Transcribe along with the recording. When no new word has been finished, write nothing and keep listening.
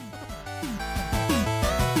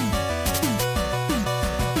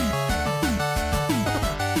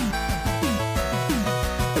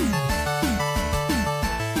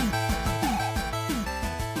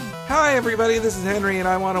Hi, everybody. This is Henry, and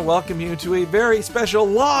I want to welcome you to a very special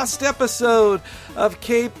lost episode of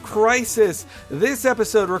Cape Crisis. This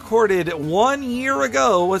episode, recorded 1 year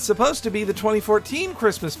ago, was supposed to be the 2014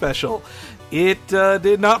 Christmas special. It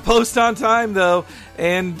did not post on time, though,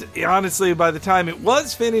 and honestly, by the time it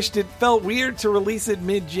was finished, it felt weird to release it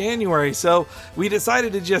mid-January, so we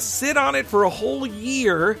decided to just sit on it for a whole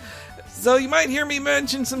year. So you might hear me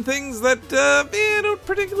mention some things that I don't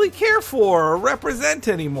particularly care for or represent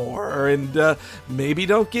anymore, and maybe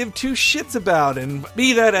don't give two shits about, and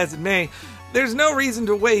be that as it may, there's no reason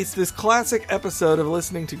to waste this classic episode of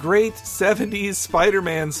listening to great 70s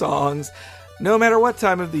Spider-Man songs, no matter what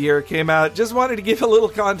time of the year it came out. Just wanted to give a little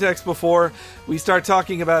context before we start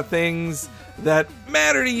talking about things that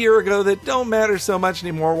mattered a year ago that don't matter so much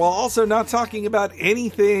anymore, while also not talking about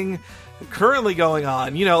anything currently going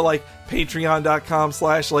on, like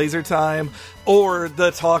patreon.com/lasertime or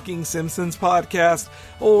the Talking Simpsons podcast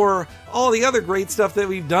or all the other great stuff that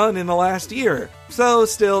we've done in the last year. So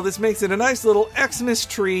still, this makes it a nice little Xmas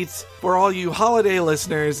treat for all you holiday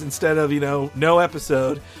listeners instead of, no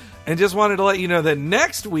episode. And just wanted to let you know that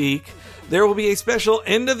next week there will be a special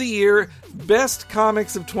end of the year Best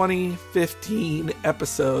Comics of 2015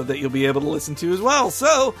 episode that you'll be able to listen to as well.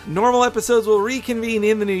 So, normal episodes will reconvene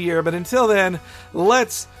in the new year, but until then,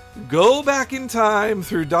 let's go back in time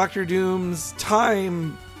through Dr. Doom's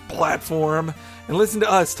time platform and listen to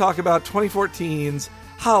us talk about 2014's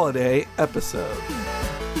holiday episode.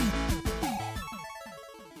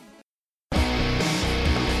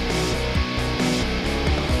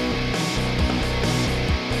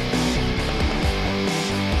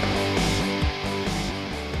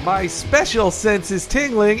 My special sense is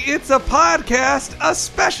tingling. It's a podcast, a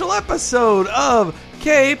special episode of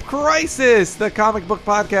Cape Crisis, the comic book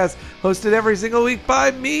podcast hosted every single week by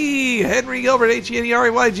me, Henry Gilbert,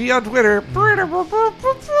 HENRYG on Twitter. I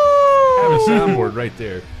have a soundboard right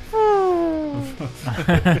there.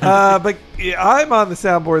 But I'm on the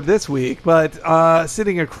soundboard this week, but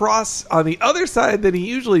sitting across on the other side than he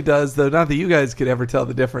usually does, though not that you guys could ever tell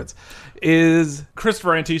the difference, is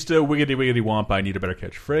Christopher Antista, wiggity wiggity womp, I need a better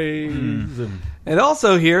catchphrase. And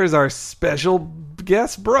also here is our special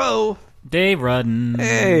guest bro, Dave Rudden.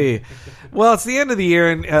 Hey. Well, it's the end of the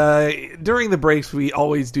year, and during the breaks, we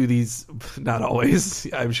always do these, not always,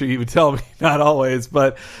 I'm sure you would tell me not always,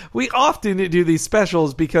 but we often do these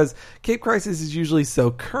specials because Cape Crisis is usually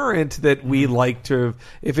so current that we like to,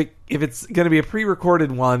 if it's going to be a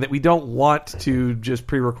pre-recorded one, that we don't want to just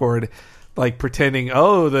pre-record, like pretending,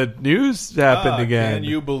 the news happened again. Can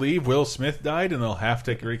you believe Will Smith died and they'll have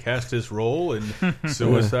to recast his role in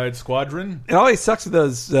Suicide Squadron? It always sucks with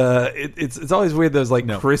those. It's always weird. Those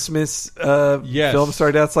Christmas films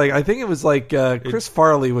start out. It's like I think it was Chris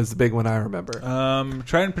Farley was the big one I remember.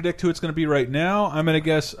 Try and predict who it's going to be right now. I'm going to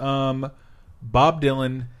guess Bob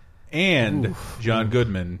Dylan and John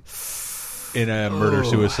Goodman in a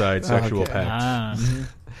murder-suicide sexual pact.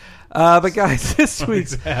 But guys, this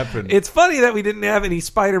week's happened. It's funny that we didn't have any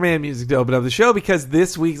Spider-Man music to open up the show because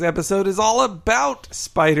this week's episode is all about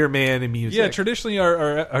Spider-Man and music. Yeah, traditionally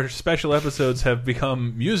our special episodes have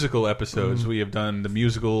become musical episodes. We have done the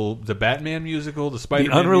Batman musical, the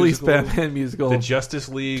Spider-Man the unreleased musical, Batman musical, the Justice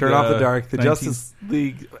League, Turn Off the Dark, the Justice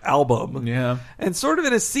League album. Yeah, and sort of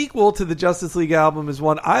in a sequel to the Justice League album is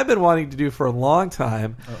one I've been wanting to do for a long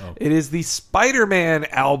time. It is the Spider-Man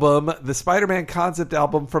album, the Spider-Man concept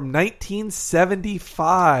album from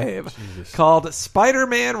 1975, called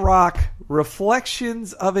Spider-Man Rock: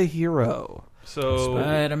 Reflections of a Hero. So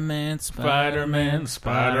Spider-Man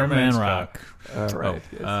Rock. All right.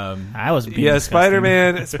 I was being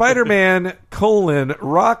Spider-Man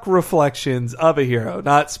Rock Reflections of a Hero,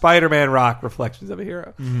 not Spider-Man Rock Reflections of a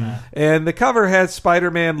Hero. And the cover has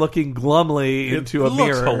Spider-Man looking glumly into a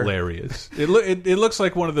mirror. It looks hilarious. It looks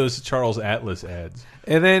like one of those Charles Atlas ads.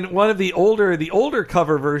 And then one of the older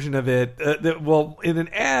cover version of it, in an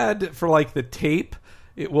ad for the tape,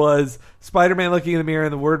 it was Spider-Man looking in the mirror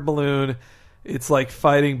and the word balloon. It's like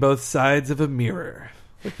fighting both sides of a mirror.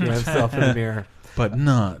 Looking at himself in the mirror. But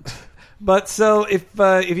not. But so if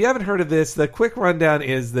you haven't heard of this, the quick rundown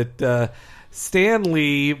is that Stan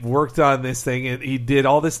Lee worked on this thing, and he did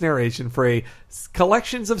all this narration for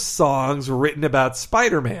collections of songs written about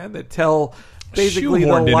Spider-Man that tell basically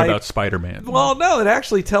about Spider-Man. Well, no, it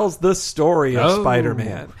actually tells the story of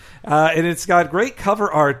Spider-Man. And it's got great cover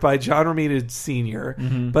art by John Romita Sr.,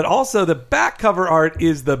 but also the back cover art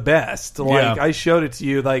is the best. I showed it to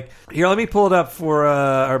you. Here, let me pull it up for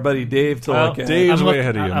our buddy Dave to look at. Dave's way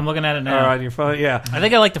ahead of you. I'm looking at it now. On your phone, yeah. I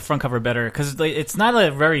think I like the front cover better because it's not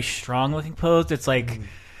a very strong looking pose. It's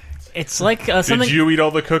It's like something. Did you eat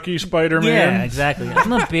all the cookies, Spider-Man? Yeah, exactly.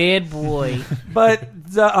 I'm a bad boy. But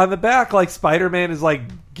on the back, like Spider-Man is like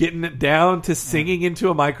getting it down to singing into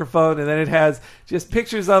a microphone, and then it has just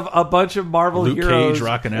pictures of a bunch of Marvel Luke heroes Cage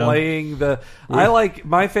rocking out. playing the. I like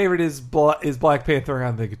my favorite is Black Panther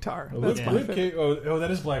on the guitar. Luke Cage, that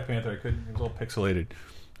is Black Panther. It was all pixelated.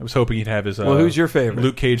 I was hoping he'd have his. Well, who's your favorite?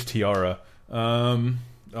 Luke Cage tiara.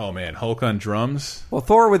 Oh man, Hulk on drums. Well,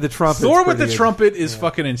 Thor with the trumpet. Thor with the trumpet is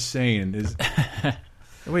fucking insane.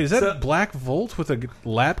 Wait, is that Black Bolt with a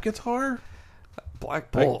lap guitar?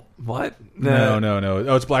 Black Bolt? What? No.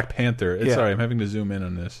 Oh, it's Black Panther. Sorry, I'm having to zoom in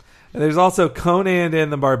on this. And there's also Conan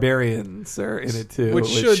and the Barbarians are in it too, which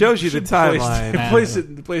shows you the timeline.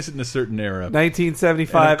 Place it in a certain era.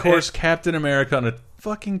 1975. And of course, Captain America on a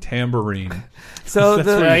fucking tambourine. So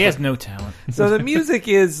he has no talent. So the music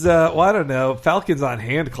is, I don't know, Falcons on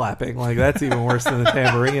hand clapping. Like that's even worse than the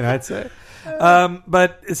tambourine, I'd say.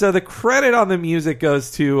 But so the credit on the music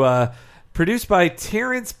goes to produced by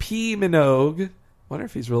Terrence P. Minogue. Wonder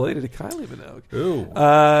if he's related to Kylie Minogue.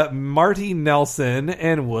 Ooh. Marty Nelson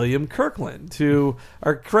and William Kirkland, who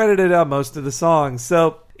are credited on most of the songs.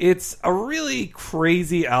 So it's a really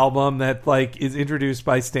crazy album that like is introduced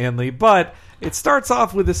by Stan Lee, but it starts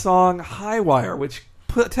off with the song High Wire, which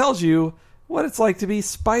tells you what it's like to be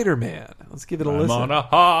Spider-Man. Let's give it a listen. I'm on a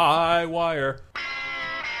high wire.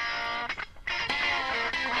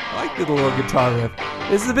 I like the little guitar riff.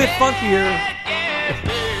 This is a bit funkier.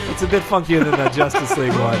 It's a bit funkier than that Justice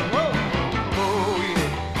League one.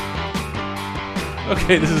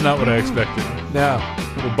 Okay, this is not what I expected. No.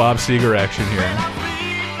 A little Bob Seger action here.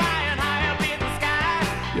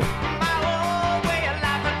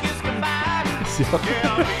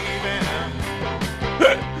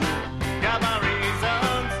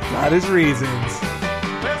 Got his reasons.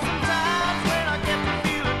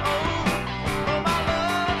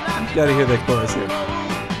 You gotta hear that chorus here.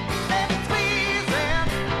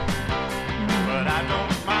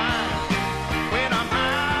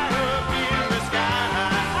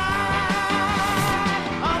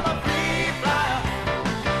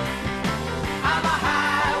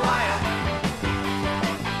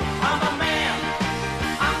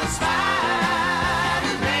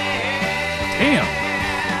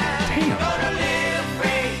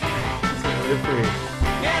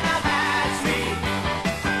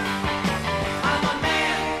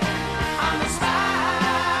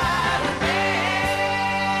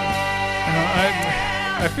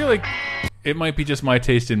 I feel like it might be just my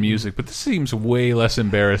taste in music, but this seems way less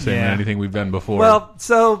embarrassing than anything we've done before. Well,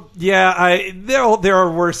 so yeah, there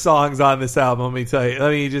are worse songs on this album. Let me tell you.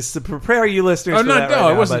 Let me just prepare you listeners. Oh for no, that no, right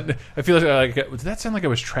I now, wasn't. but... I feel like did that sound like I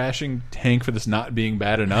was trashing Tank for this not being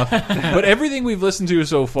bad enough? But everything we've listened to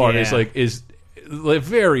so far is like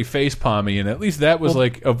very face palmy, and at least that was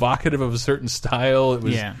like evocative of a certain style. It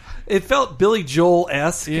was, it felt Billy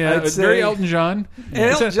Joel-esque. Yeah, I'd say. very Elton John.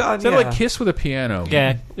 Elton John, sounded like Kiss with a piano.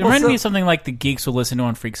 Yeah, it reminded me of something like the Geeks will listen to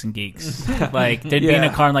on Freaks and Geeks. Like they'd be in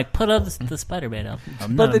a car and like put up the Spider-Man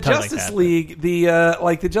album. But the Justice League,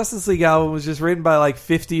 the Justice League album was just written by like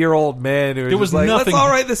 50-year-old men who were just like, let's all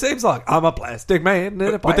write the same song. I'm a plastic man.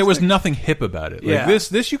 But there was nothing hip about it. Like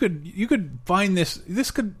this you could find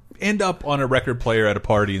this could end up on a record player at a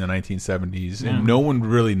party in the 1970s, and no one would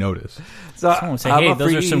really notice. So someone would say, "Hey,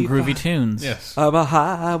 those are some groovy tunes." Yes, I'm a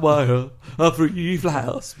high wire, a free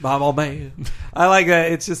flouse, I'm a man. I like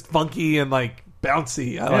that. It's just funky and like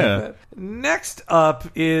bouncy. I like that. Next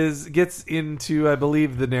up gets into, I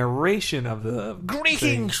believe, the narration of the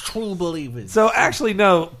Greetings, true believers. So actually,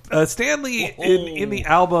 no. Stan Lee in the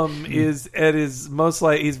album is at his most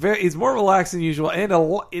like he's more relaxed than usual and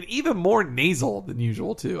even more nasal than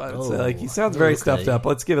usual too. I would say like he sounds very stuffed up.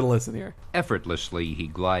 Let's give it a listen here. Effortlessly, he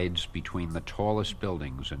glides between the tallest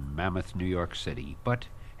buildings in mammoth New York City. But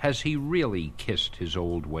has he really kissed his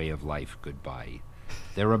old way of life goodbye?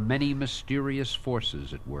 There are many mysterious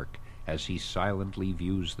forces at work as he silently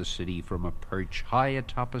views the city from a perch high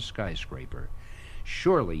atop a skyscraper.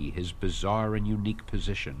 Surely his bizarre and unique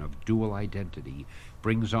position of dual identity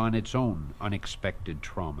brings on its own unexpected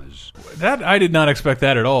traumas. That I did not expect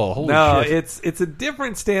that at all. Holy shit. It's a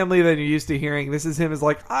different Stan Lee than you're used to hearing. This is him as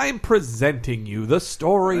like, I'm presenting you the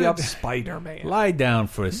story of Spider-Man. Lie down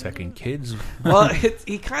for a second, kids. Well,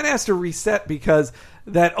 he kind of has to reset because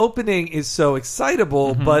that opening is so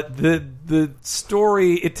excitable, but the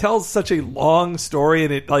story, it tells such a long story,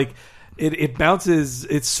 and it bounces.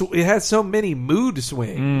 It has so many mood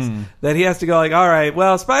swings that he has to go like, all right,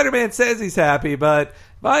 well, Spider-Man says he's happy, but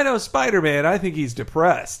if I know Spider-Man, I think he's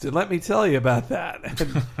depressed, and let me tell you about that.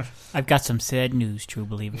 I've got some sad news, true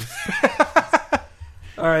believers.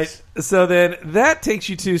 All right, so then that takes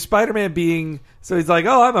you to Spider-Man being... So he's like,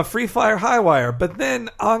 oh, I'm a free flyer high wire. But then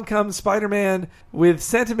on comes Spider-Man with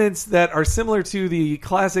sentiments that are similar to the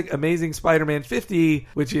classic Amazing Spider-Man 50,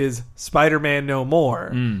 which is Spider-Man No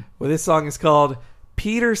More. Well, this song is called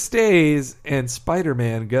Peter Stays and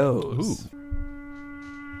Spider-Man Goes. Ooh.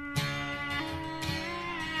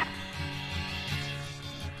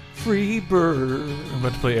 Free bird. I'm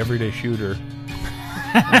about to play Everyday Shooter.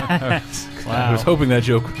 I was hoping that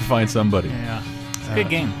joke would find somebody. Yeah. It's a good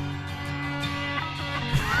game.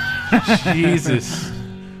 Jesus.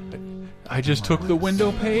 I just took the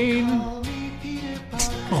window pane.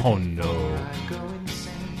 Oh, no.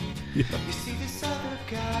 Yeah.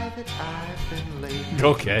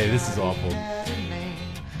 Okay, this is awful.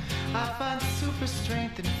 I find super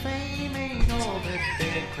strength and fame ain't all that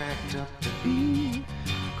they're cracked up to be.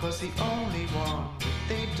 'Cause the only one that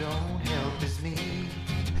they don't help is me.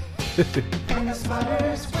 And the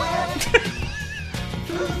spider's web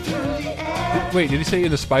flew through the air. Wait, did he say in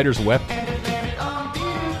the spider's web? And it landed on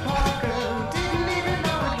Peter Parker, who didn't even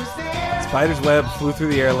know it was there. Spider's web flew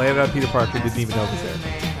through the air, landed on Peter Parker, didn't even know it was there. And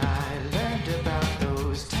I learned about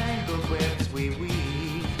those tangled webs we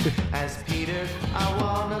weave. As Peter, I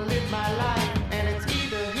wanna live my life, and it's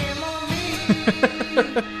either him or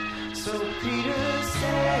me. So Peter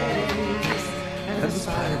stays, and the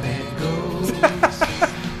Spider-Man goes.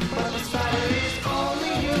 But the spider is only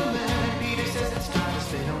human, and Peter says it's time to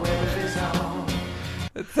spin a web of his own.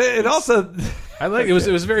 It also... I like it.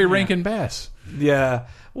 Was very Rankin Bass. Yeah.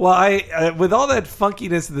 Well, I with all that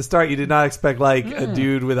funkiness at the start, you did not expect like a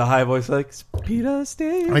dude with a high voice like Peter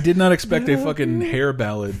Stays. I did not expect a fucking hair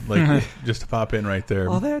ballad like just to pop in right there.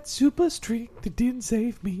 All that super strength that didn't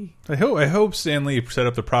save me. I hope Stan Lee set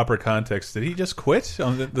up the proper context. Did he just quit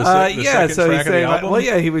on the yeah, second so track he's of the saying, album? well,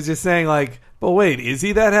 yeah, he was just saying like, but wait, is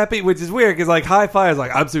he that happy? Which is weird because like High Five is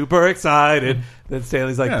like, I'm super excited. Then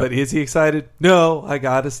Stanley's like, but is he excited? No, I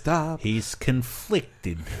gotta stop. He's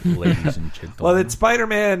conflicted, ladies and gentlemen. Well, then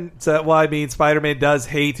Spider-Man. Well, I mean, Spider-Man does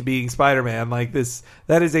hate being Spider-Man. Like this,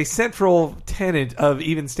 that is a central tenet of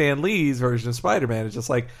even Stan Lee's version of Spider-Man. It's just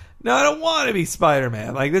like, no, I don't want to be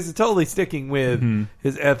Spider-Man. Like this is totally sticking with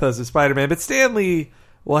his ethos of Spider-Man. But Stan Lee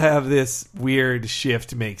will have this weird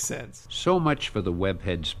shift make sense. So much for the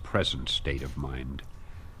webhead's present state of mind.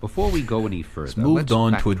 Before we go any further, moved let's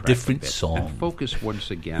on to a backtrack different bit song. and focus once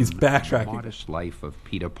again He's on backtracking. the modest life of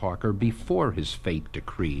Peter Parker before his fate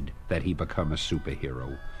decreed that he become a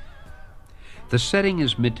superhero. The setting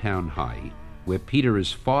is Midtown High, where Peter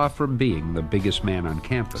is far from being the biggest man on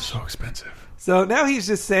campus. So expensive. So now he's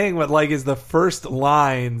just saying what like is the first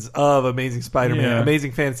lines of Amazing Spider-Man, Yeah.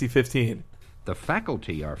 Amazing Fantasy 15. The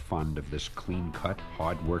faculty are fond of this clean-cut,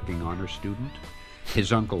 hard-working honor student.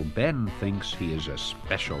 His Uncle Ben thinks he is a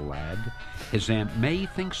special lad. His Aunt May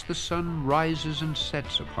thinks the sun rises and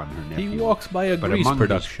sets upon her nephew. He walks by a But Grease among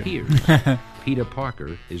production. his peers, Peter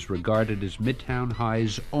Parker is regarded as Midtown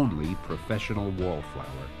High's only professional wallflower.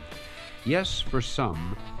 Yes, for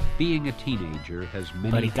some, being a teenager has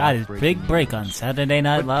many... But he got his heartbreaking big break on moments. Saturday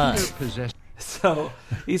Night But Peter Live. possessed So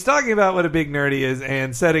he's talking about what a big nerd he is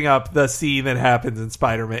and setting up the scene that happens in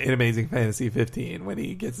Spider-Man in Amazing Fantasy 15 when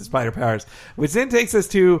he gets his spider powers, which then takes us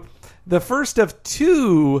to the first of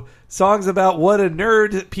two songs about what a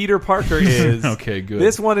nerd Peter Parker is. Okay, good.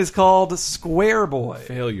 This one is called Square Boy.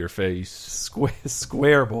 Failure face.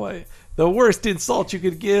 Square Boy. The worst insult you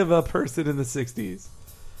could give a person in the 60s.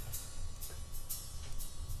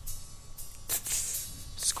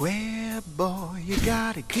 Square boy, you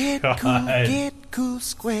gotta get cool,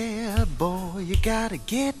 square boy, you gotta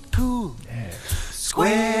get cool.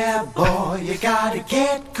 Square boy, you gotta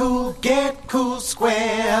get cool,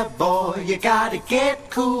 square boy, you gotta get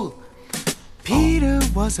cool. Peter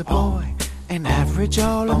was a boy, an average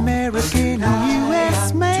all-American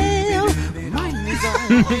U.S. male, minding his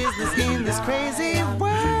own business in this crazy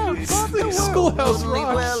world. But the Schoolhouse only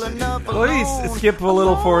Rocks. well enough Let me skip a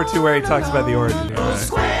little forward to where he talks about the origin here.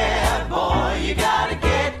 Square boy, you gotta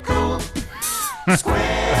get cool.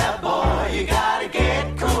 Square boy, you gotta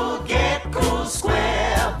get cool,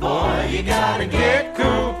 square boy, you gotta get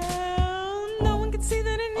cool. No one could see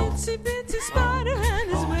that an itsy bitsy spider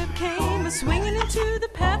and his web came swinging into the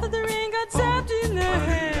path of the ring, got zapped in the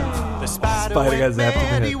head. The spider Spider got went zapped in the mad,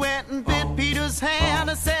 head. he went and bit Peter's hand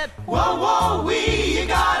and said, whoa, whoa, wee, you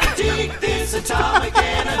gotta dig this atomic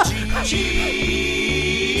energy.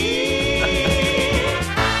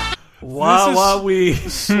 Whoa, Wah wah wee.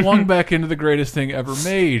 Swung back into the greatest thing ever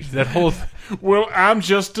made. That whole well, I'm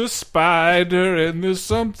just a spider and there's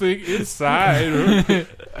something inside her.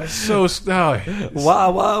 So Wah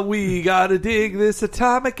wah wee, gotta dig this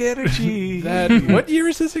atomic energy. what year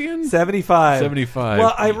is this again? 75. 75.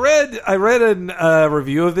 Well, I read a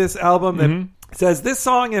review of this album that says this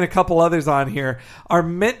song and a couple others on here are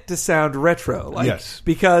meant to sound retro. Yes.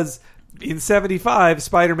 Because in 75,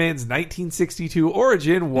 Spider-Man's 1962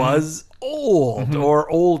 origin was old or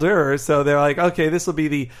older. So they're like, okay, this will be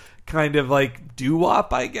the kind of like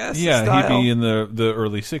doo-wop, I guess. Yeah, style. he'd be in the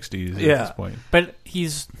early 60s at this point. But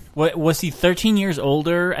was he 13 years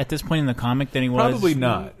older at this point in the comic than he was? Probably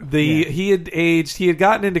not. He had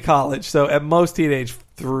gotten into college, so at most he had aged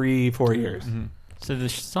 3-4 years. So the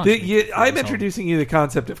song. I'm introducing you to the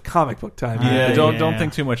concept of comic book time. Don't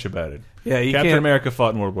think too much about it. Yeah, you Captain can't. America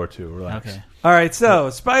fought in World War II. Relax. Okay. All right,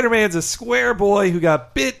 so Spider-Man's a square boy who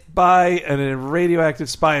got bit by a radioactive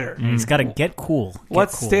spider. He's got to get cool.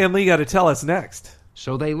 What's Stan Lee got to tell us next?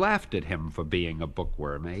 So they laughed at him for being a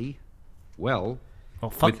bookworm, eh? Well,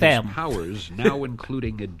 fuck with them. his powers now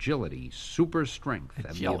including agility, super strength,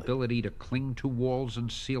 and the ability to cling to walls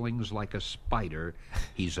and ceilings like a spider,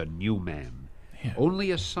 he's a new man. Yeah.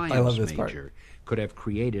 Only a science major could have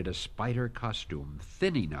created a spider costume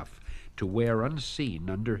thin enough to wear unseen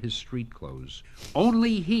under his street clothes.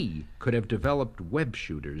 Only he could have developed web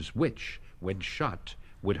shooters which, when shot,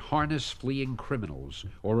 would harness fleeing criminals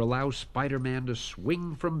or allow Spider-Man to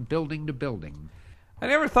swing from building to building. I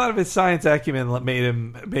never thought of his science acumen that made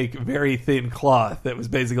him make very thin cloth that was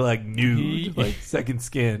basically like nude, like second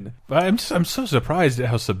skin. I'm so surprised at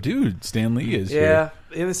how subdued Stan Lee is. Yeah,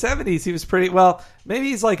 here. in the 70s he was pretty well. Maybe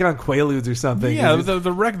he's like on Quaaludes or something. Yeah,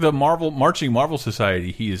 the Marching Marvel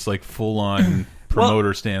Society. He is like full on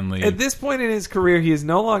promoter Stan Lee. At this point in his career, he is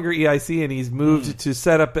no longer EIC, and he's moved to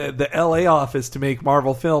set up the LA office to make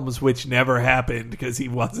Marvel films, which never happened because he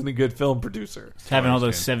wasn't a good film producer. Having all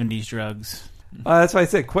those 70s drugs. That's why I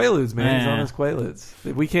said Quaaludes, man. He's on his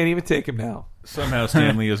Quaaludes. We can't even take him now. Somehow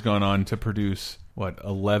Stan Lee has gone on to produce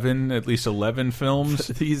at least 11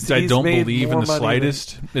 films. He's I don't made believe in more the money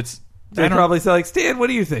slightest. They probably say like, Stan, what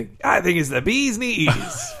do you think? I think it's the bee's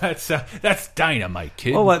knees. That's dynamite,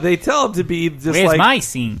 kid. Well, what they tell him to be just Where's my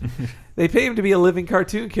scene? They pay him to be a living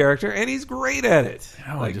cartoon character, and he's great at it.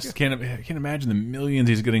 I just can't imagine the millions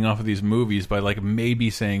he's getting off of these movies by like maybe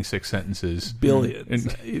saying 6 sentences.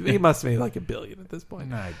 Billions. He must have made like $1 billion at this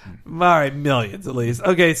point. All right, millions at least.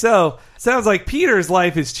 Okay, so sounds like Peter's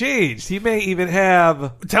life has changed. He may even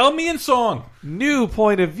have Tell me in song. New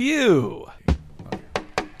point of view.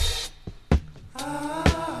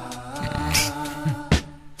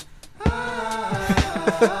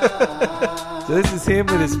 So this is him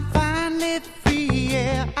with his Finally free,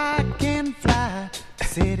 yeah, I can fly.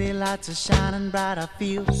 City lights are shining bright, I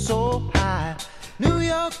feel so high. New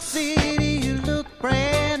York City, you look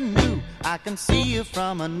brand new. I can see you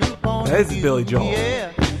from a new point of view. This is Billy Joel.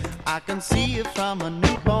 Yeah, I can see you from a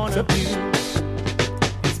new point of view.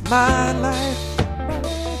 It's my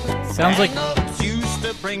life. Sounds like Angles used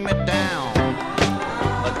to bring me down.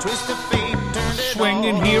 A twist of fate turned it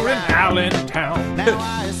Swinging all here in around. Allentown. Now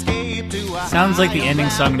I escape to a sounds like the ending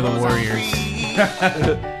song to the Warriors.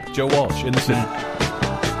 Joe Walsh in the city.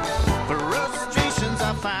 Frustrations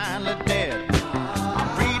are finally dead. I'm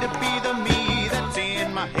free to be the me that's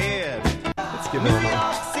in my head. Let's give it a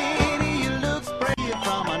little. City, you look brave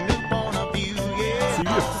from a new point of view.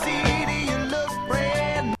 Yeah, city, you look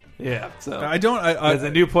brand. Yeah, so There's a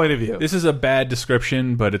new point of view. This is a bad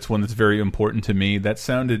description, but it's one that's very important to me. That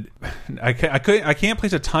sounded, I can't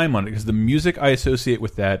place a time on it because the music I associate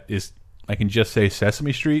with that is, I can just say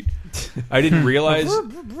Sesame Street. I didn't realize.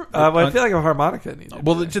 I feel like a harmonica.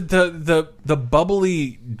 Well, the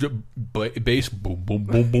bubbly bass boom boom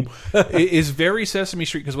boom boom is very Sesame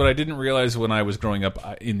Street, because what I didn't realize when I was growing up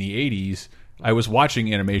in the 80s, I was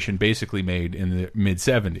watching animation basically made in the mid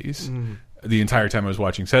 70s. The entire time I was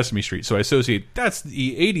watching Sesame Street. So I associate that's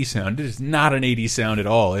the 80s sound. It is not an 80s sound at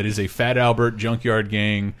all. It is a Fat Albert Junkyard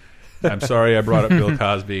Gang. I'm sorry I brought up Bill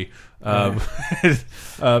Cosby. But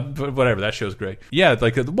whatever, that show's great. Yeah,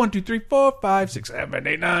 like the 1, 2, 3, 4, 5, 6, 7,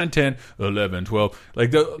 8, 9, 10, 11, 12. Like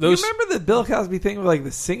those. You remember the Bill Cosby thing with like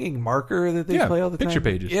the singing marker that they play all the time? picture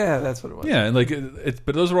pages. Yeah, that's what it was. Yeah, and like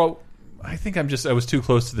but those were all. I think I was too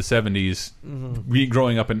close to the 70s,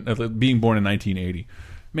 growing up and being born in 1980.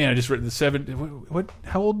 Man, I just read the 70. What?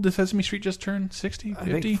 How old did Sesame Street just turn? 60? 50?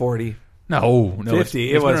 I think 40. No,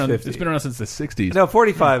 50. It was 50. It's been around since the 60s. No,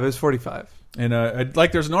 45. It was 45. And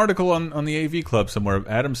there's an article on the AV Club somewhere.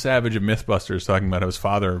 Adam Savage of MythBusters talking about how his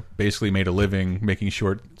father basically made a living making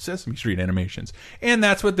short Sesame Street animations, and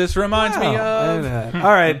that's what this reminds me of.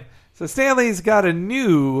 All right, so Stanley's got a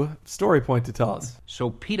new story point to tell us. So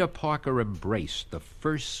Peter Parker embraced the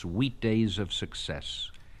first sweet days of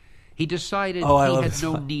success. He decided he had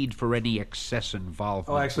no need for any excess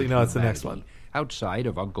involvement. Oh, actually, no, it's the next one. Outside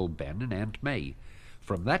of Uncle Ben and Aunt May.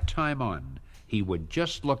 From that time on, he would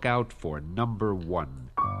just look out for number one.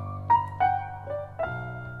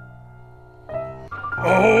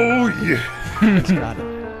 Oh, yeah. He's got it.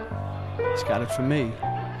 He's got it for me.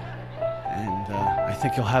 And I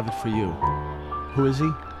think he'll have it for you. Who is he?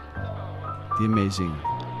 The amazing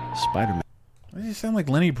Spider-Man. Why does he sound like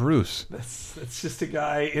Lenny Bruce? It's just a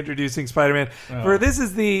guy introducing Spider-Man. For this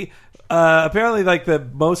is the apparently like the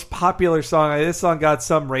most popular song. This song got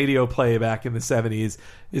some radio play back in the 70s.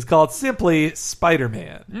 Is called simply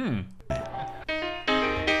Spider-Man.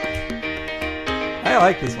 I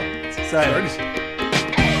like this one. It's exciting.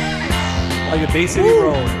 Like a Bay City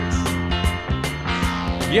Rollers.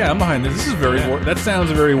 Yeah, I'm behind this. This is very. That sounds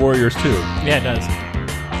very Warriors too. Yeah, it does.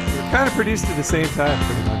 They're kind of produced at the same time,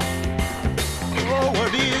 pretty much. Oh,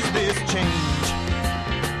 what is this change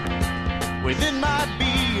within my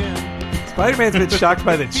being? Spider-Man's been shocked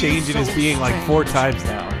by the change in his being like 4 times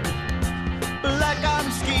now. Like I'm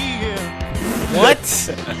skiing. What?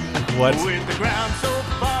 What? With the ground so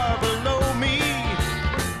far below me.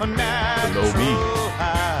 A natural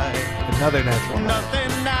high. Another natural high.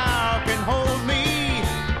 Nothing now can hold me.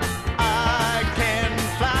 I can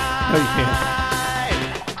fly. No, you can't.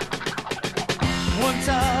 Once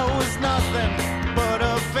I was nothing but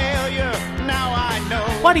a failure. Now I know.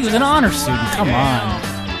 What? He was an honor student. Come on.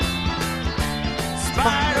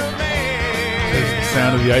 Spider-Man. There's the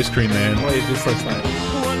sound of the ice cream man. Well, it just looks like.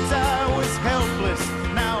 Once I was helpless.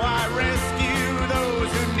 Now I rescue those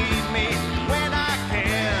who need me when I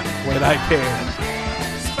can. When I can.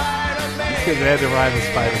 Spider-Man. Because it had to rhyme with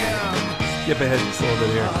Spider-Man. Skip ahead just a little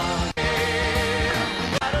bit here.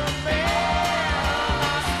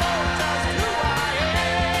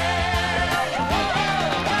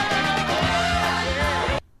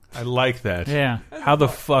 I like that. Yeah. How the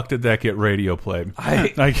fuck did that get radio played?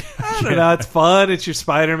 I don't know. It's fun. It's your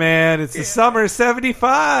Spider-Man. It's the summer of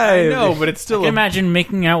 75. I know, but it's still I can imagine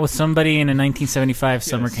making out with somebody in a 1975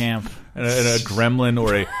 summer camp. and a Gremlin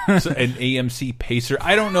or an AMC Pacer.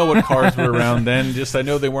 I don't know what cars were around then. Just I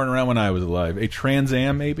know they weren't around when I was alive. A Trans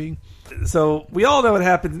Am, maybe. So we all know what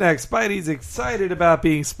happens next. Spidey's excited about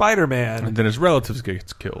being Spider-Man. And then his relatives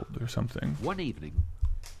gets killed or something. One evening,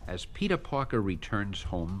 as Peter Parker returns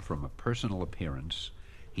home from a personal appearance,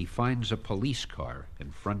 he finds a police car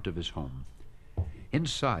in front of his home.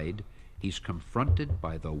 Inside, he's confronted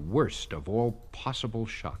by the worst of all possible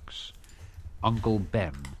shocks. Uncle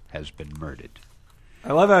Ben has been murdered.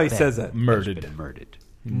 I love how he Ben says that. has Murdered. been murdered.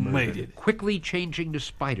 Murdered. Quickly changing to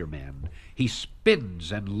Spider-Man, he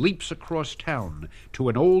spins and leaps across town to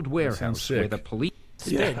an old warehouse where the police...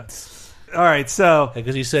 Yeah. All right, so...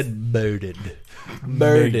 Because he said murdered.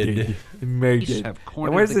 Murdered. have cornered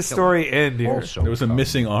And where's the this killer. story end here? Also There was a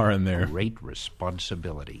missing R in there. great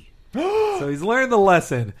responsibility. So he's learned the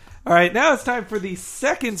lesson. All right, now it's time for the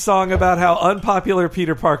second song about how unpopular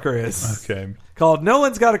Peter Parker is. Okay. Called No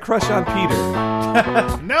One's Got a Crush on Peter.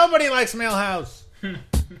 Nobody likes Millhouse.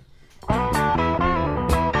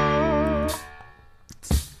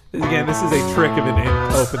 Again, this is a trick of an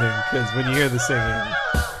opening, because when you hear the singing...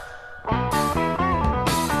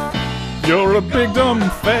 You're a big dumb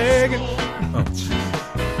fag.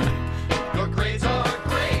 Your grades are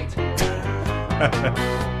great.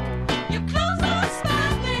 Your clothes are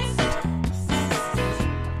spotless.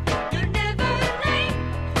 You're never late.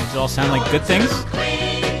 Does it all sound like good things?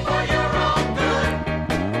 Clean for your own good.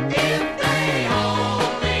 If they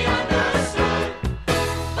only understood,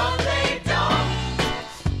 but they don't.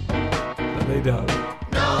 They don't.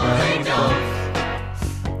 No, they don't.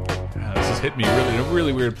 This has hit me really in a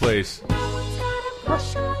really weird place. No one's got a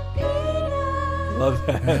crush on Peter. Love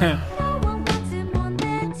that. No one wants him on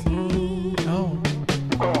their team. Kids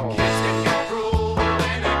can get cruel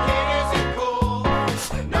when a kid isn't cool.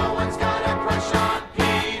 No one's got a crush on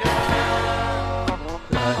Peter.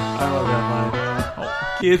 I love that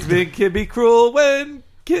line. Kids can be cruel when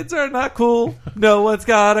kids are not cool. No one's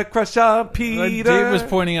got a crush on Peter. Dave was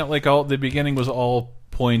pointing out like all the beginning was all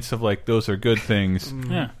points of like those are good things.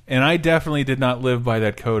 Yeah. And I definitely did not live by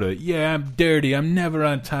that coda. Yeah, I'm dirty. I'm never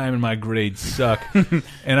on time, and my grades suck.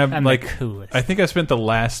 And I'm like, the coolest. I think I spent the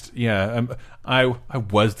last I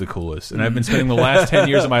was the coolest, and I've been spending the last 10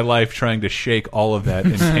 years of my life trying to shake all of that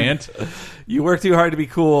and can't. You worked too hard to be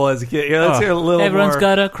cool as a kid. Yeah, let's hear a little Everyone's more.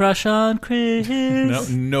 got a crush on Chris. No,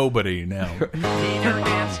 nobody now.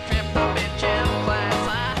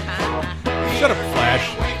 Shut up,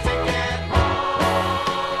 Flash.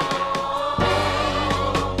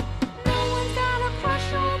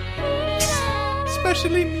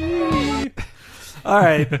 Especially me. All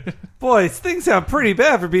right. Boys, things sound pretty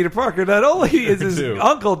bad for Peter Parker. Not only is his do.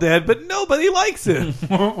 uncle dead, but nobody likes him.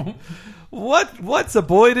 What's a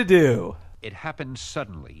boy to do? It happened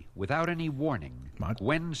suddenly, without any warning.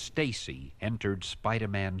 Gwen Stacy entered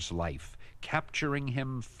Spider-Man's life, capturing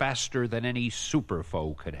him faster than any super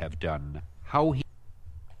foe could have done. How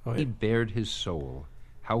he bared his soul,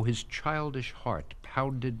 how his childish heart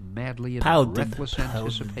pounded madly in breathless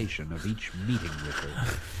anticipation of each meeting with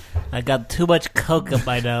her. I got too much coke up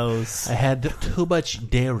my nose. I had too much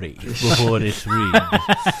dairy before this read.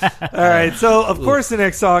 All right, so of course the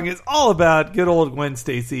next song is all about good old Gwen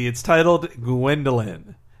Stacy. It's titled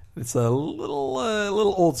Gwendolyn. It's a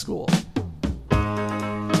little old school.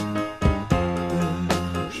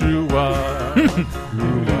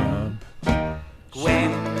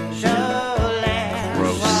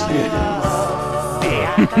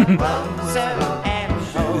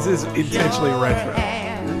 This is intentionally retro.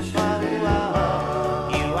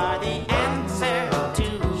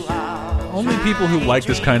 Only people who like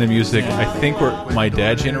this kind of music, I think, were my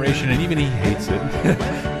dad's generation, and even he hates it.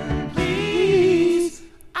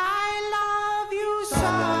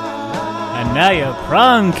 And now you're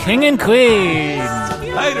prom king and queen.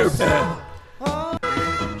 Spider-Man.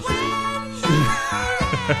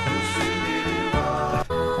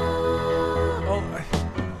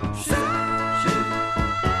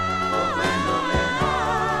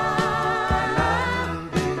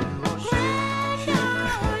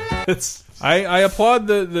 I applaud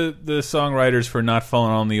the songwriters for not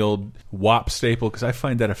falling on the old WAP staple, because I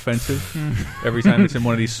find that offensive every time it's in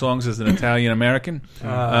one of these songs as an Italian American.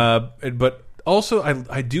 But also,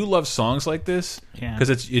 I do love songs like this because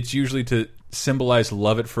it's usually to symbolize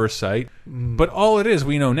love at first sight. But all it is,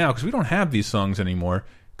 we know now, because we don't have these songs anymore,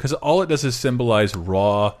 because all it does is symbolize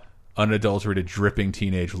raw, unadulterated, dripping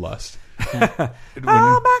teenage lust. Oh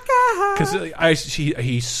my God! Because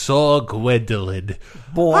he saw Gwendolyn.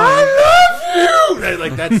 Boy, I love you.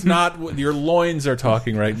 Like, that's not what your loins are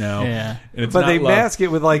talking right now. Yeah, and it's but not they love. mask it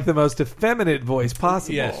with like the most effeminate voice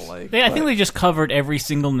possible. Yes. Like, I think they just covered every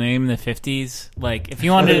single name in the 50s. Like, if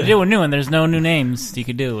you wanted to do a new one, there's no new names you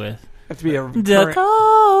could do it with. have to be a Dakota.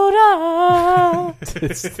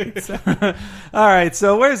 All right,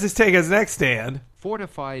 so where does this take us next, Dan?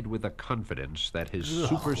 Fortified with a confidence that his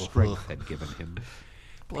super strength had given him,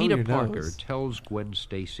 Blow Peter your Parker nose. tells Gwen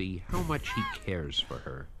Stacy how much he cares for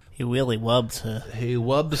her. He really wubs her. He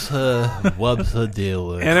wubs her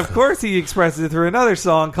deal. And of course, he expresses it through another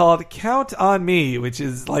song called "Count on Me," which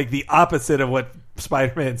is like the opposite of what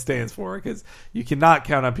Spider-Man stands for, because you cannot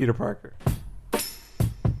count on Peter Parker.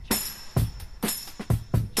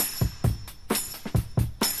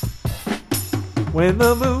 When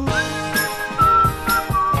the moon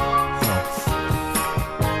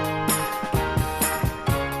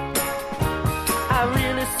I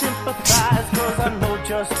really sympathize, 'cause I know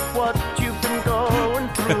just what you've been going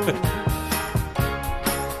through.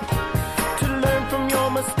 To learn from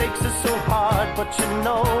your mistakes is so hard, but you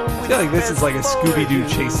know I feel like this is like a Scooby-Doo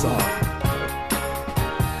chase song.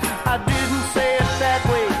 I didn't say it that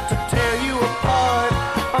way to tear you apart.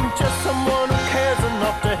 I'm just someone who cares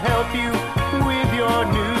enough to help you with your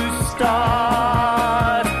new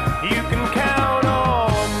start. You can count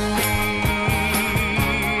on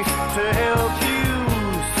me to help you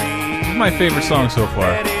see. This is my favorite song so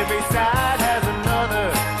far. And every side has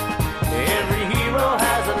another. Every hero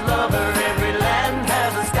has a lover. Every land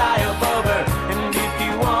has a sky above her. And if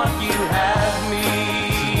you want, you have me.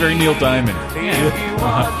 This is very Neil Diamond. If you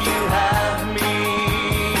want, you have me.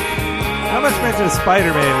 How much mention of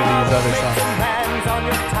Spider-Man in these other songs? Hands on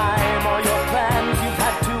your time or your plans. You've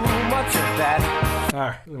had too much of that. All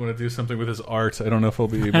right. I want to do something with his art. I don't know if I'll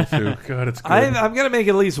be able to. God, it's good. I'm going to make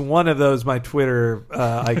at least one of those my Twitter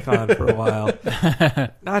icon for a while.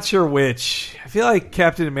 Not sure which. I feel like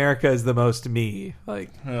Captain America is the most me. Like,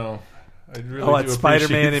 Well, I really what, do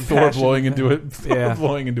Spider-Man appreciate and Thor Passion? blowing into it. Yeah.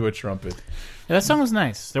 Blowing into a trumpet. Yeah, that song was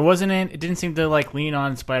nice. There wasn't it didn't seem to like lean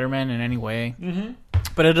on Spider-Man in any way.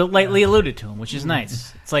 But it lightly alluded to him, which is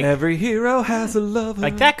nice. It's like every hero has a lover.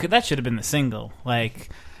 Like that should have been the single. Like,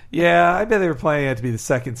 yeah, I bet they were planning it to be the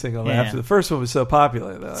second single after the first one was so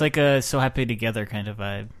popular. Though. It's like a So Happy Together kind of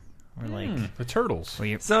vibe. Or like the Turtles.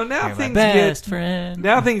 So now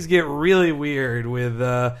things get really weird with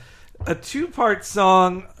a 2-part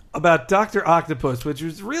song about Dr. Octopus, which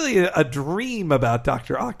was really a dream about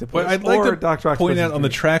Dr. Octopus. But I'd like to Dr. point out on the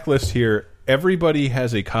track list here, everybody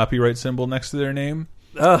has a copyright symbol next to their name.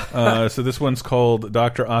 So this one's called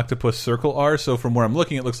Dr. Octopus Circle R. So from where I'm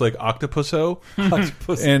looking, it looks like Octopuso.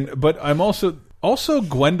 But I'm also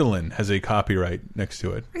Gwendolyn has a copyright next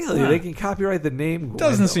to it. Really, they can copyright the name.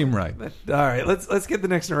 Doesn't seem right. All right, let's get the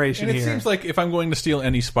next narration and it here. Seems like if I'm going to steal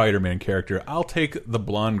any Spider-Man character, I'll take the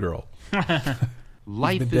blonde girl.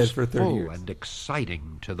 Life is full and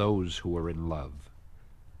exciting to those who are in love.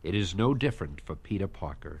 It is no different for Peter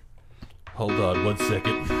Parker. Hold on 1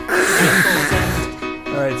 second.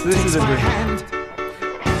 All right, so this is a dream.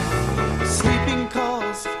 Sleeping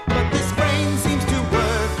calls, but this brain seems to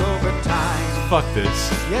work overtime. Fuck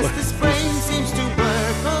this. Yes, this brain seems to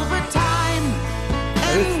work overtime.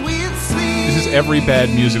 And with sleep, this is every bad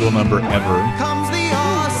musical number ever. Comes the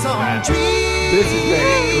awesome dream. This is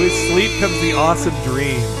great. With sleep comes the awesome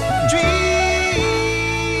dream.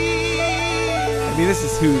 I mean, this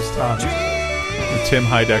is Who's Tommy. Tim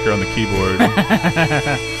Heidecker on the keyboard.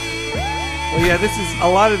 Well, yeah, this is a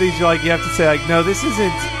lot of these. You have to say like, no, this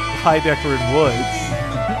isn't Heidecker and Woods.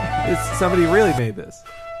 It's somebody really made this.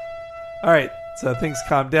 All right, so things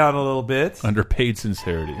calm down a little bit. Underpaid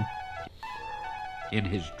sincerity. In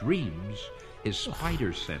his dreams, his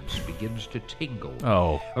spider sense begins to tingle.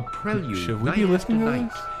 Oh, a prelude. Should we be listening to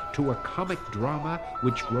this? To a comic drama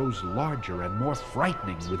which grows larger and more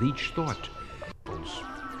frightening with each thought.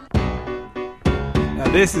 Now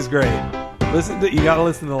this is great. You gotta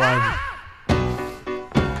listen to the line.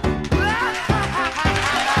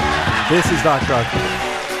 This is Dr. Octopus.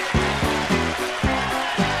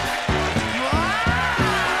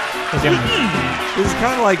 This is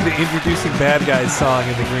kind of like the introducing bad guys song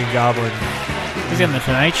in the Green Goblin. Is he on the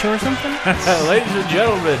Tonight Show or something? Ladies and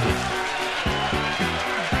gentlemen,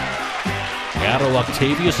 Otto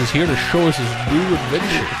Octavius is here to show us his new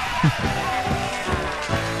adventure.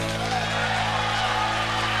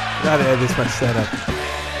 Gotta add this much setup.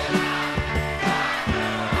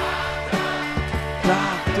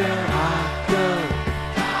 Dr.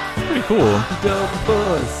 Octopus. Pretty cool.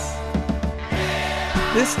 Octopus.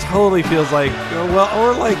 This totally feels like,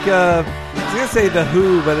 or like, I was gonna say The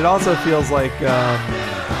Who, but it also feels like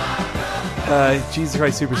Jesus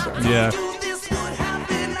Christ Superstar. Yeah.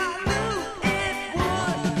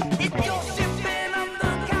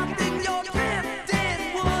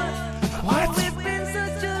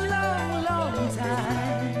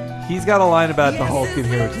 He's got a line about the Hulk in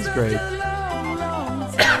here, which is great.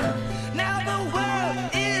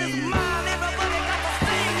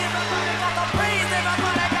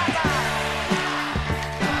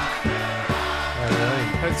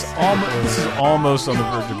 This is almost on the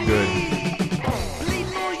verge of good.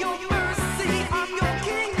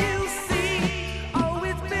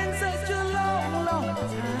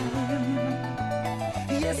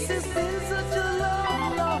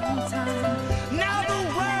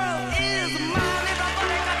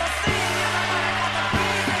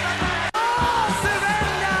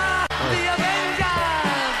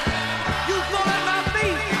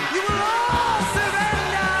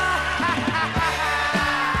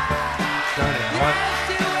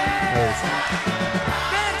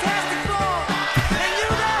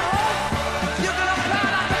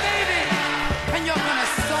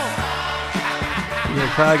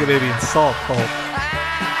 Cry like a baby and salt Hulk.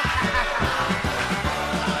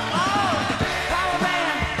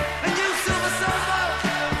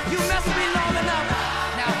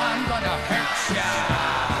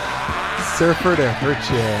 Surfer to hurt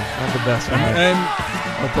you. Not the best one. And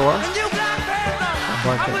what the what?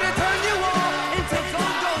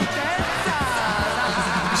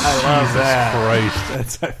 I love that. Christ.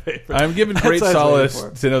 That's my favorite. I'm given great solace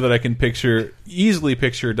to know that I can easily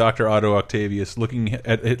picture Dr. Otto Octavius looking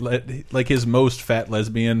at like his most fat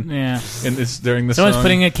lesbian. Yeah. During the Someone's song.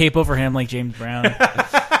 putting a cape over him like James Brown.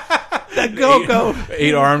 The go-go.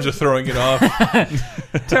 8 arms are throwing it off.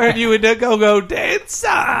 Turn you into go-go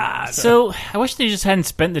dancer. So I wish they just hadn't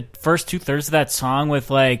spent the first 2/3 of that song with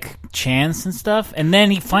like chants and stuff, and then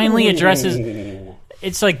he finally addresses.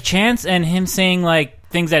 It's like chants and him saying like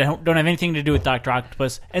things that don't have anything to do with Dr.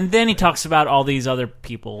 Octopus, and then he talks about all these other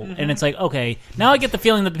people, and it's like, okay, now I get the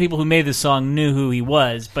feeling that the people who made this song knew who he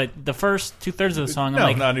was, but the first 2/3 of the song, I'm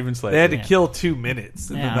like, not even slightly. They had to kill 2 minutes.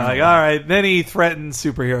 And Yeah. then they're like, all right. Then he threatens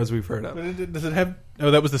superheroes we've heard of. Does it have?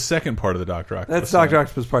 Oh, that was the second part of the Dr. Octopus. That's Dr.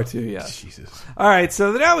 Octopus Part 2, yeah. Jesus. All right,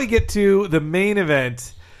 so now we get to the main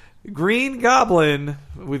event. Green Goblin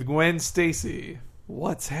with Gwen Stacy.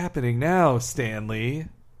 What's happening now, Stanley?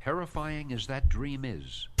 Terrifying as that dream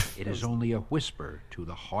is, it is only a whisper to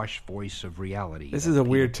the harsh voice of reality. This that is a Peter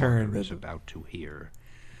weird turn, Parker is but- about to hear.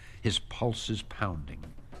 His pulse is pounding.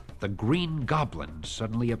 The Green Goblin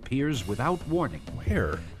suddenly appears without warning.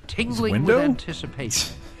 Where? Tingling His with window?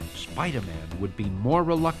 anticipation, Spider-Man would be more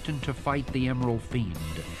reluctant to fight the Emerald Fiend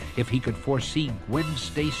if he could foresee Gwen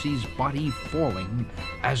Stacy's body falling,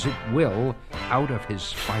 as it will, out of his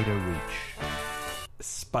spider reach.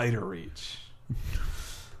 Spider Reach.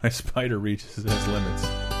 My spider reaches has limits.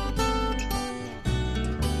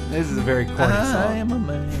 This is a very corny song. am a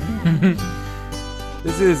man.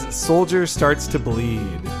 This is Soldier Starts to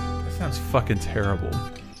Bleed. That sounds fucking terrible.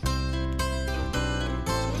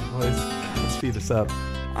 Let's speed this up.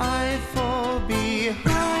 I fall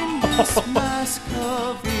behind this mask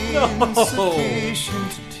of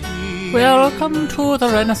insufficient tears. welcome to the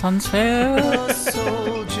Renaissance Fair. A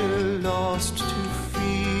soldier lost to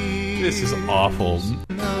fear. This is awful.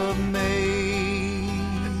 A maze.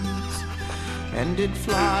 And it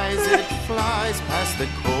flies past the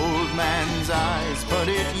cold man's eyes, but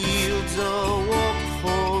it yields a walk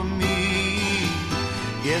for me.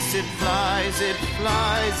 Yes, it flies,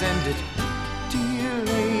 and it, dear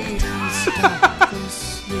lady, stop the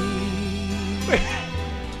sleep.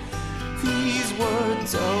 These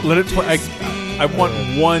words of Let it play. I want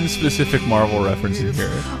one specific Marvel reference in here.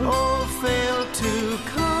 oh, fail to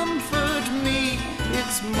comfort me.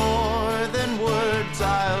 It's more than words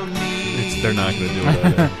I'll need. They're not going to do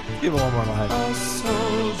it. Give it one more line. A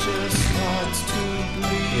soldier starts to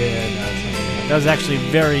bleed. That was actually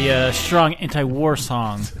a very strong anti-war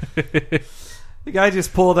song. The guy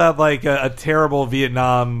just pulled out like a terrible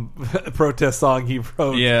Vietnam protest song he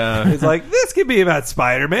wrote. Yeah. It's like, this could be about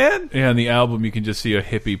Spider-Man. Yeah, on the album you can just see a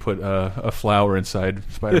hippie put a flower inside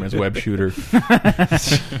Spider-Man's web shooter.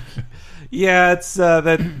 Yeah, it's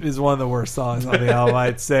that is one of the worst songs on the album,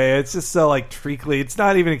 I'd say. It's just so like treacly. It's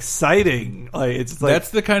not even exciting. Like it's like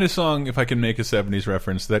That's the kind of song, if I can make a 70s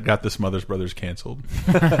reference, that got the Smothers Brothers canceled.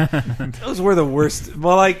 those were the worst.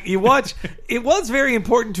 Well, like you watch, it was very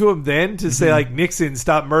important to him then to say like Nixon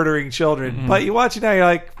stop murdering children. But you watch it now, you're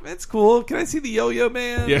like, it's cool. Can I see the Yo-Yo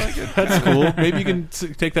Man? Yeah, Like, that's cool. Maybe you can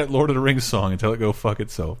take that Lord of the Rings song and tell it go fuck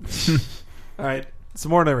itself. all right, some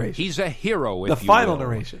more narration. He's a hero, if The you final will.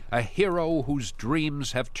 narration. A hero whose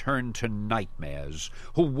dreams have turned to nightmares,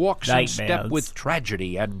 who walks in step Nightmares. with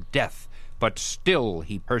tragedy and death, but still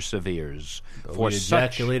he perseveres. For we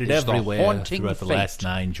such ejaculated is the everywhere haunting throughout the fate last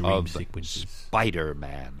 9 dream of sequences.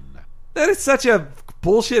 Spider-Man. That is such a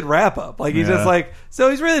bullshit wrap up. Like he's Yeah. just like, so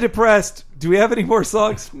he's really depressed. Do we have any more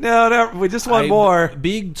songs? No, we just want I'm more.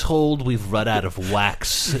 being told we've run out of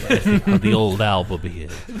wax on the old album here.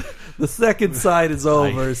 The second side is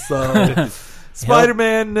over, so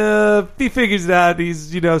Spider-Man, he figures it out. He's,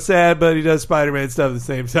 sad, but he does Spider-Man stuff at the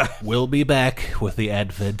same time. We'll be back with the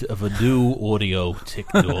advent of a new audio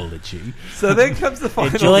technology. So then comes the final.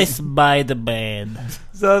 Rejoice by the band.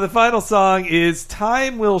 So the final song is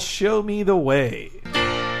 "Time Will Show Me the Way."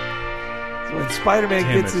 So when Spider-Man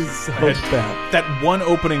Damn gets it. his I hope had- back. That one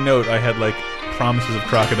opening note, I had like Promises of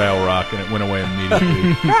Crocodile Rock, and it went away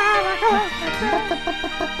immediately.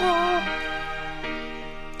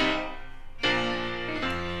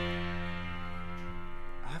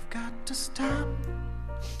 I've got to stop,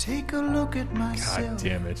 take a look at myself. God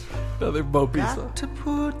damn it. Another mopey Got song. to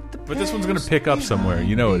put the But this one's going to past pick up somewhere.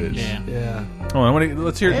 You know it is. Yeah. Yeah, Hold on,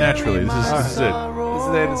 let's hear it naturally. This is it. this is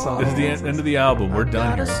the end of the song. This is the end of the album. We're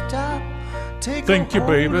done Gotta here. stop, take Thank a you,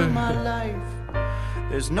 hold baby. of my life.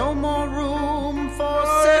 There's no more room for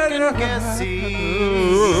second guessing.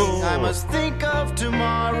 I must think of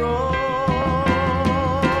tomorrow.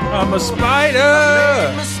 I'm a Made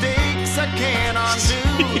spider! mistakes I can't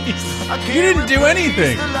undo. I can't You didn't do replace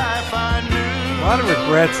anything. the life I knew. A lot of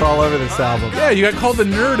regrets all over this album. Yeah, you got called the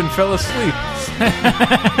nerd and fell asleep.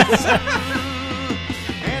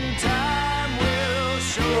 And time will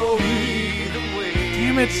show me the way.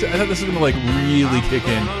 Damn it. I thought this was going to like really kick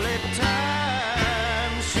in. Let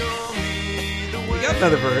time show me the way. We got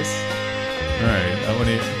another verse. All right. I want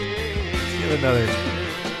to. Give another.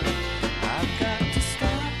 I've got to stop.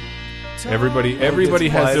 Everybody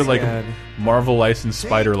has their like Again. Marvel licensed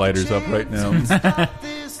spider lighters up right now. Stop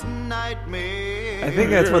this worst nightmare. I think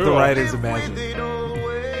that's what the writers imagined.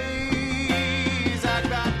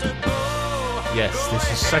 Yes, this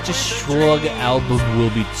is such a strong album. We'll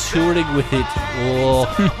be touring with it all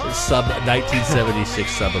sub 1976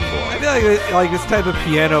 Summer I War. feel like this type of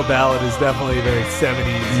piano ballad is definitely very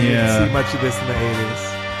 70s. You Yeah. didn't see much of this in the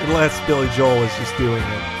 80s. Unless Billy Joel was just doing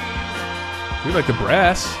it. We like the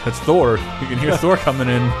brass. That's Thor. You can hear Thor coming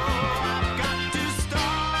in.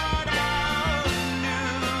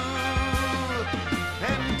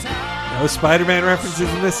 No Spider-Man references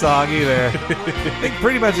in this song either. I think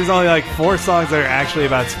pretty much there's only like 4 songs that are actually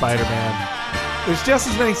about Spider-Man. There's just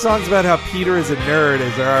as many songs about how Peter is a nerd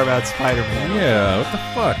as there are about Spider-Man. Yeah, what the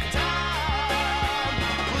fuck?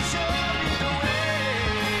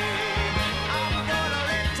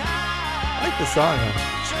 I like the song. Though.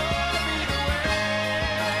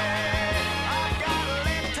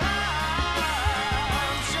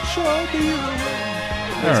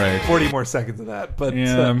 All right. 40 more seconds of that. But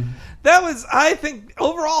Yeah. that was, I think,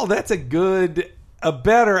 overall, that's a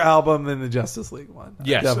better album than the Justice League one.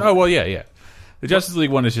 Yes. Definitely. Oh, well, yeah. The Justice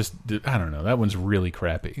League one is just, I don't know. That one's really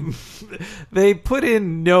crappy. They put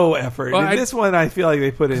in no effort. Well, in this one, I feel like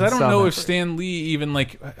they put in Because I don't some know if effort. Stan Lee even,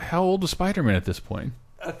 like, how old was Spider-Man at this point?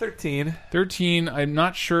 13. 13. I'm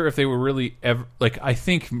not sure if they were really ever, like, I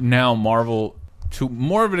think now Marvel, to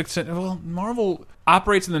more of an extent, well, Marvel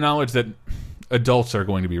operates in the knowledge that adults are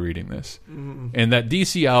going to be reading this. And that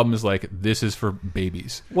DC album is like, this is for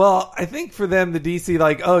babies. Well, I think for them, the DC,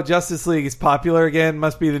 like, oh, Justice League is popular again,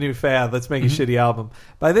 must be the new fad. Let's make a shitty album.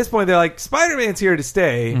 By this point, they're like, Spider-Man's here to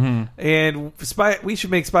stay, and we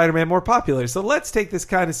should make Spider-Man more popular. So let's take this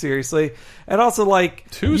kind of seriously. And also, like...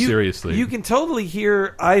 seriously. You can totally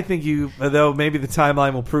hear, I think though maybe the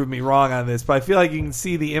timeline will prove me wrong on this, but I feel like you can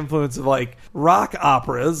see the influence of, like, rock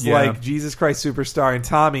operas, like Jesus Christ Superstar and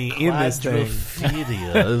Tommy in this thing.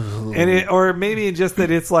 And or maybe just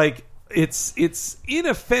that it's like it's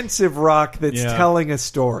inoffensive rock that's telling a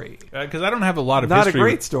story. Because I don't have a lot of Not a history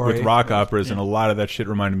great story. with rock operas, and a lot of that shit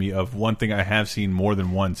reminded me of one thing I have seen more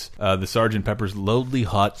than once: the Sgt. Pepper's Lonely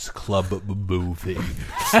Hearts Club movie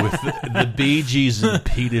with the Bee Gees and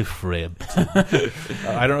Peter Frampton.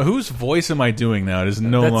 I don't know whose voice am I doing now. It is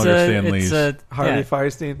no longer Stan Lee's. Harvey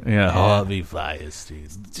Firestein. Yeah, Harvey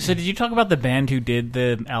Firestein. So did you talk about the band who did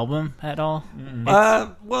the album at all?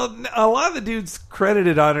 Well, a lot of the dudes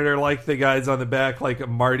credited on it are like the guys on the back, like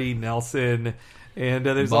Marty Nelson, and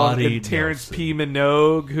there's Terrence P.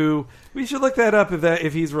 Minogue, who we should look that up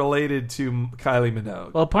if he's related to Kylie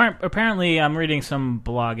Minogue. Well, apparently, I'm reading some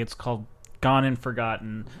blog. It's called Gone and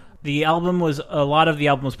Forgotten. A lot of the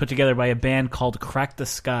album was put together by a band called Crack the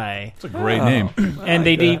Sky. It's a great name. And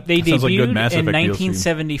they debuted like good Mass in Effect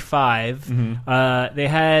 1975. They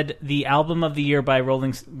had the album of the year by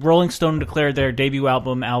Rolling Stone declared their debut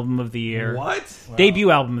album of the year. What?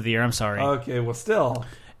 Debut album of the year, I'm sorry. Okay, well, still.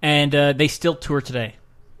 And they still tour today.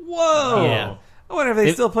 Whoa! Yeah. I wonder if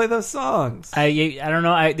they still play those songs. I don't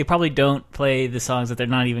know. They probably don't play the songs that they're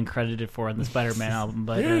not even credited for on the Spider-Man album.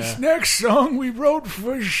 But This next song we wrote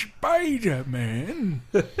for Spider-Man.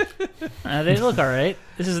 they look all right.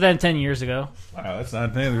 This is then 10 years ago. Wow, that's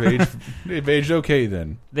not they've aged okay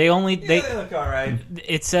then. They look all right.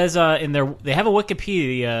 It says in their they have a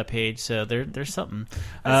Wikipedia page, so there's something.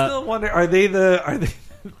 I still wonder, are they?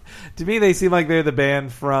 To me, they seem like they're the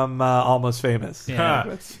band from Almost Famous.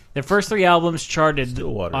 Yeah. Their first 3 albums charted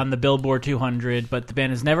on the Billboard 200, but the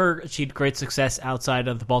band has never achieved great success outside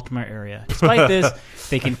of the Baltimore area. Despite this,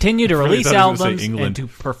 they continue to release albums and to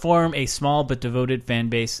perform a small but devoted fan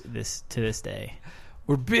base to this day.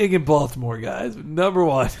 We're big in Baltimore, guys. Number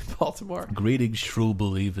 1 in Baltimore. Greetings, true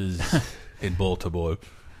believers in Baltimore.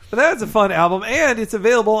 But that's a fun album, and it's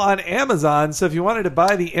available on Amazon. So if you wanted to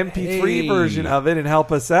buy the MP3 version of it and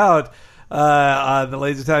help us out on the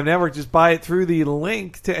Laser Time Network, just buy it through the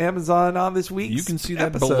link to Amazon on this week's You can see that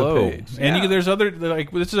episode below. page. And there's other,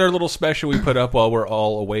 like, this is our little special we put up while we're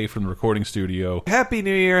all away from the recording studio. Happy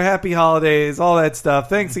New Year, happy holidays, all that stuff.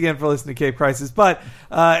 Thanks again for listening to Cape Crisis. But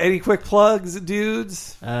any quick plugs,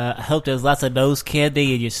 dudes? I hope there's lots of nose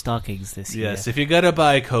candy in your stockings this year. Yes, if you're going to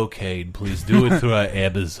buy cocaine, please do it through our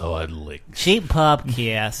Amazon link. Cheap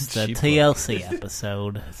Podcast, the TLC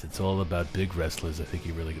episode. It's all about big wrestlers. I think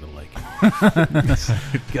you're really going to like it.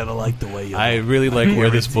 Gotta like the way you I really like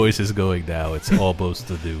where this voice is going now. It's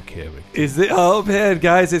almost a new character. Is it? Oh, man,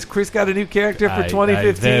 guys, has Chris got a new character for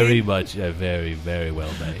 2015? Very much, very, very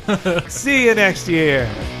well made. See you next year.